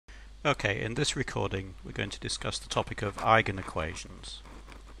Okay, in this recording we're going to discuss the topic of eigenequations.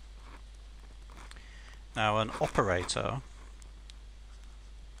 Now, an operator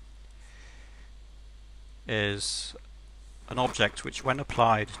is an object which, when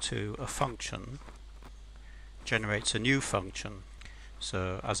applied to a function, generates a new function.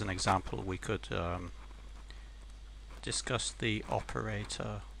 So, as an example, we could discuss the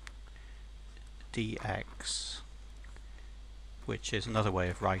operator dx, which is another way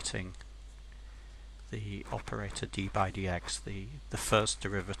of writing the operator d by dx, the first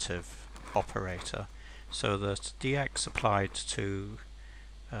derivative operator, so that dx applied to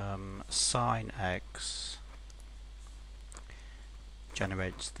sine x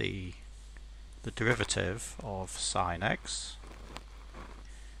generates the derivative of sine x,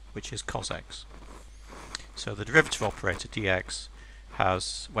 which is cos x. So the derivative operator dx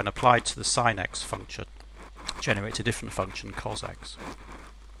has, when applied to the sine x function, generates a different function, cos x.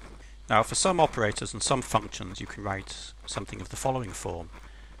 Now, for some operators and some functions you can write something of the following form: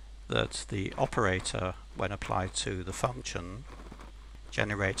 that the operator, when applied to the function,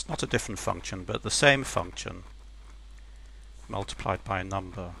 generates not a different function but the same function multiplied by a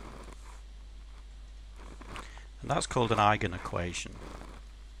number, and that's called an eigenequation.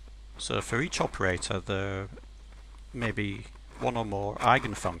 So for each operator there may be one or more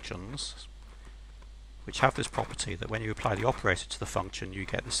eigenfunctions which have this property that when you apply the operator to the function you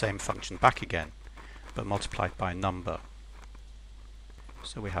get the same function back again but multiplied by a number.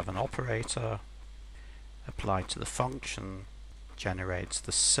 So we have an operator applied to the function generates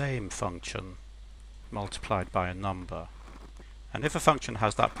the same function multiplied by a number, and if a function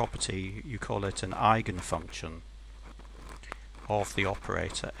has that property you call it an eigenfunction of the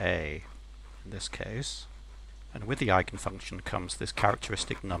operator A in this case, and with the eigenfunction comes this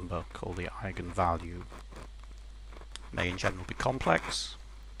characteristic number called the eigenvalue. It may in general be complex,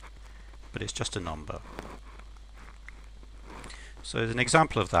 but it's just a number. So as an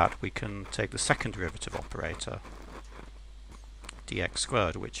example of that we can take the second derivative operator dx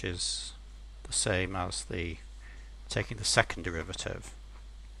squared, which is the same as taking the second derivative.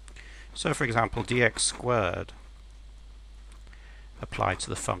 So for example, dx squared applied to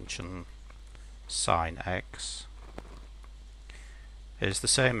the function sine x is the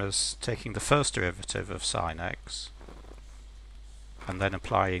same as taking the first derivative of sine x and then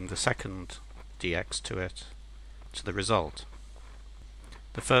applying the second dx to it, to the result.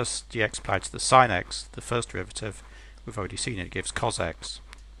 The first dx applied to the sine x, the first derivative, we've already seen it gives cos x.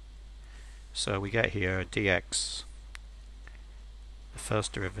 So we get here dx, the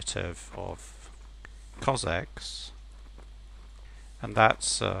first derivative of cos x, and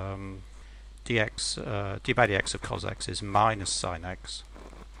that's d by dx of cos x is minus sine x,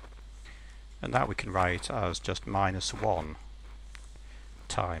 and that we can write as just minus 1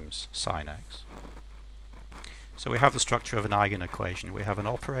 times sine x. So we have the structure of an eigenequation. We have an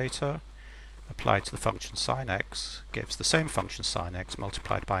operator applied to the function sine x gives the same function sine x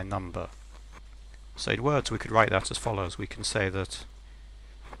multiplied by a number. So in words we could write that as follows. We can say that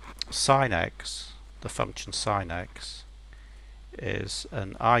sine x, the function sine x, is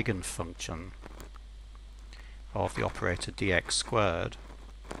an eigenfunction of the operator dx squared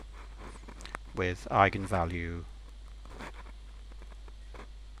with eigenvalue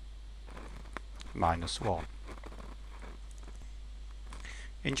minus 1.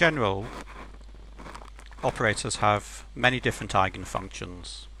 In general, operators have many different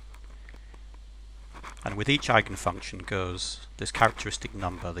eigenfunctions, and with each eigenfunction goes this characteristic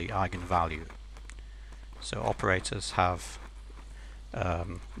number, the eigenvalue. So operators have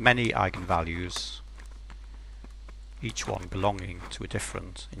many eigenvalues, each one belonging to a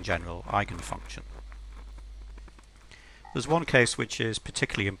different, in general, eigenfunction. There's one case which is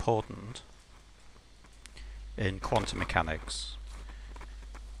particularly important in quantum mechanics,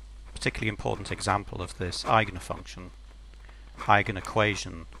 a particularly important example of this eigenfunction,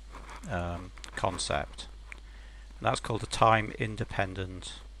 eigenequation concept, and that's called the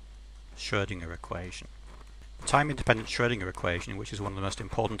time-independent Schrödinger equation. The time-independent Schrödinger equation, which is one of the most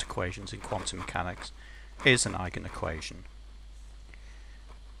important equations in quantum mechanics, is an eigenequation.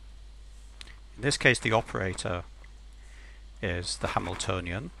 In this case the operator is the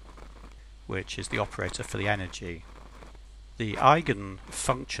Hamiltonian, which is the operator for the energy. The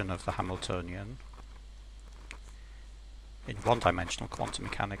eigenfunction of the Hamiltonian in one-dimensional quantum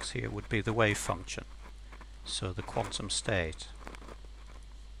mechanics here would be the wave function, so the quantum state.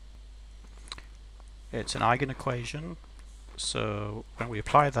 It's an eigenequation, so when we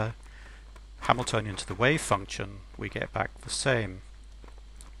apply the Hamiltonian to the wave function we get back the same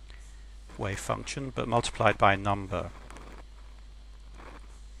wave function but multiplied by a number.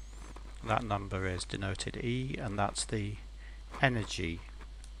 That number is denoted E, and that's the energy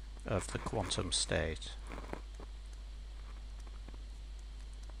of the quantum state.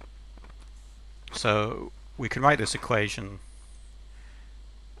 So we can write this equation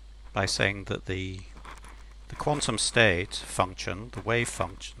by saying that the quantum state function, the wave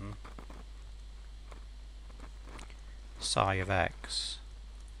function, psi of x,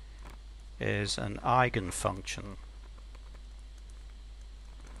 is an eigenfunction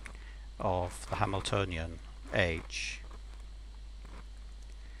of the Hamiltonian h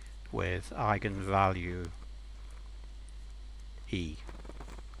with eigenvalue e.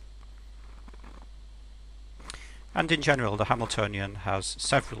 And in general, the Hamiltonian has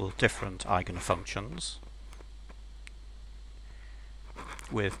several different eigenfunctions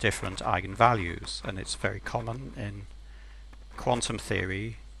with different eigenvalues, and it's very common in quantum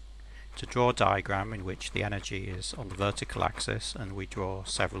theory to draw a diagram in which the energy is on the vertical axis and we draw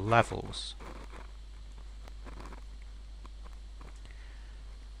several levels.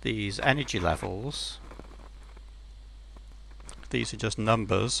 These energy levels, these are just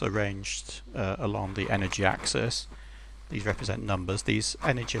numbers arranged along the energy axis. These represent numbers. These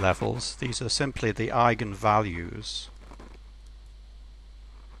energy levels, these are simply the eigenvalues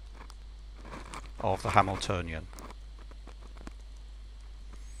of the Hamiltonian.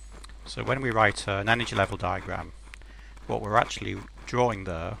 So when we write an energy level diagram, what we're actually drawing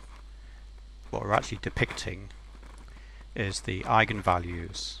there, what we're actually depicting, is the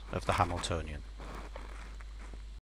eigenvalues of the Hamiltonian.